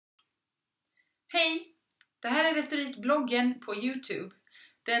Hej! Det här är retorikbloggen på YouTube.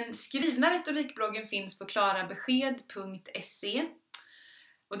 Den skrivna retorikbloggen finns på klarabesked.se.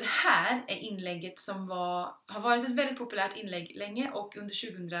 Och det här är inlägget som har varit ett väldigt populärt inlägg länge och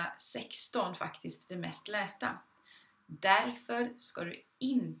under 2016 faktiskt det mest lästa. Därför ska du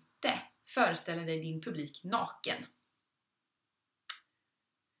inte föreställa dig din publik naken.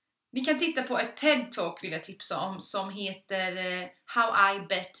 Ni kan titta på ett TED-talk vill jag tipsa om som heter How I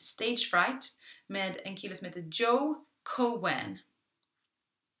Bet Stage Fright med en kille som heter Joe Cohen.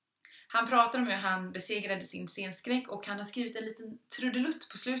 Han pratar om hur han besegrade sin scenskräck och han har skrivit en liten trudelutt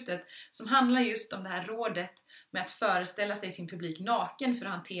på slutet som handlar just om det här rådet med att föreställa sig sin publik naken för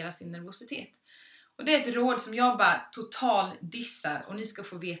att hantera sin nervositet. Och det är ett råd som jag bara total dissar och ni ska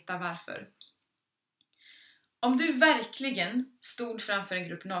få veta varför. Om du verkligen stod framför en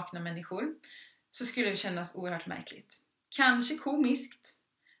grupp nakna människor så skulle det kännas oerhört märkligt. Kanske komiskt,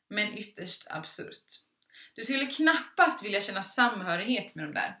 men ytterst absurt. Du skulle knappast vilja känna samhörighet med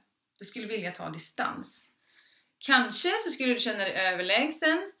dem där. Du skulle vilja ta distans. Kanske så skulle du känna dig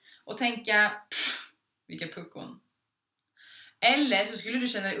överlägsen och tänka, vilka puckon. Eller så skulle du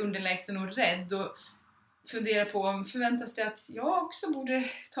känna dig underlägsen och rädd och fundera på om förväntas det att jag också borde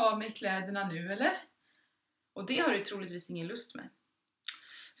ta av mig kläderna nu, eller? Och det har du troligtvis ingen lust med.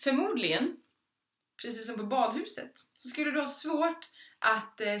 Förmodligen, precis som på badhuset, så skulle du ha svårt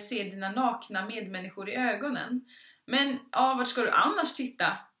att se dina nakna medmänniskor i ögonen. Men vart ska du annars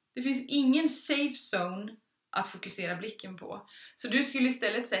titta? Det finns ingen safe zone att fokusera blicken på. Så du skulle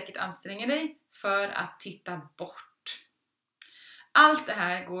istället säkert anstränga dig för att titta bort. Allt det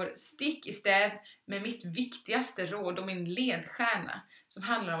här går stick i stäv med mitt viktigaste råd och min ledstjärna som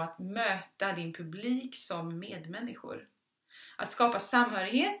handlar om att möta din publik som medmänniskor. Att skapa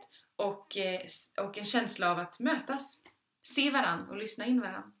samhörighet och en känsla av att mötas, se varann och lyssna in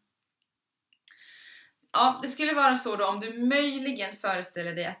varann. Ja, det skulle vara så då om du möjligen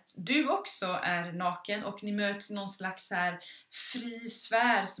föreställer dig att du också är naken och ni möts i någon slags här fri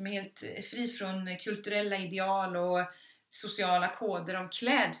sfär som är helt fri från kulturella ideal och sociala koder om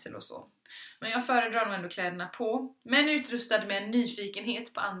klädsel och så. Men jag föredrar nog ändå kläderna på, men utrustad med en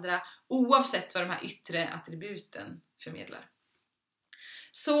nyfikenhet på andra oavsett vad de här yttre attributen förmedlar.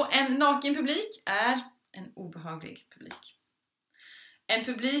 Så en naken publik är en obehaglig publik. En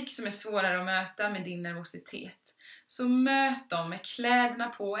publik som är svårare att möta med din nervositet. Så möt dem med kläderna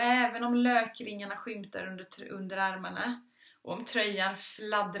på även om lökringarna skymtar under armarna och om tröjan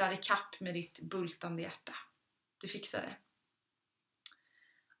fladdrar i kapp med ditt bultande hjärta. Du fixar det.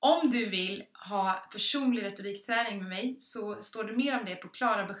 Om du vill ha personlig retorikträning med mig så står det mer om det på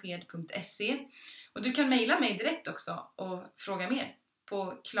klarabesked.se. Och du kan mejla mig direkt också och fråga mer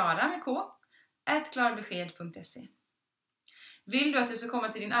på klara@klarabesked.se. Vill du att jag ska komma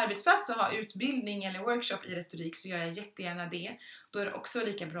till din arbetsplats och ha utbildning eller workshop i retorik så gör jag jättegärna det. Då är det också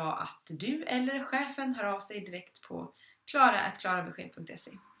lika bra att du eller chefen hör av sig direkt på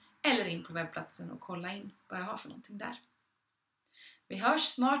klara@klarabesked.se. Eller in på webbplatsen och kolla in vad jag har för någonting där. Vi hörs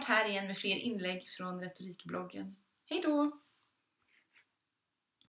snart här igen med fler inlägg från retorikbloggen. Hej då!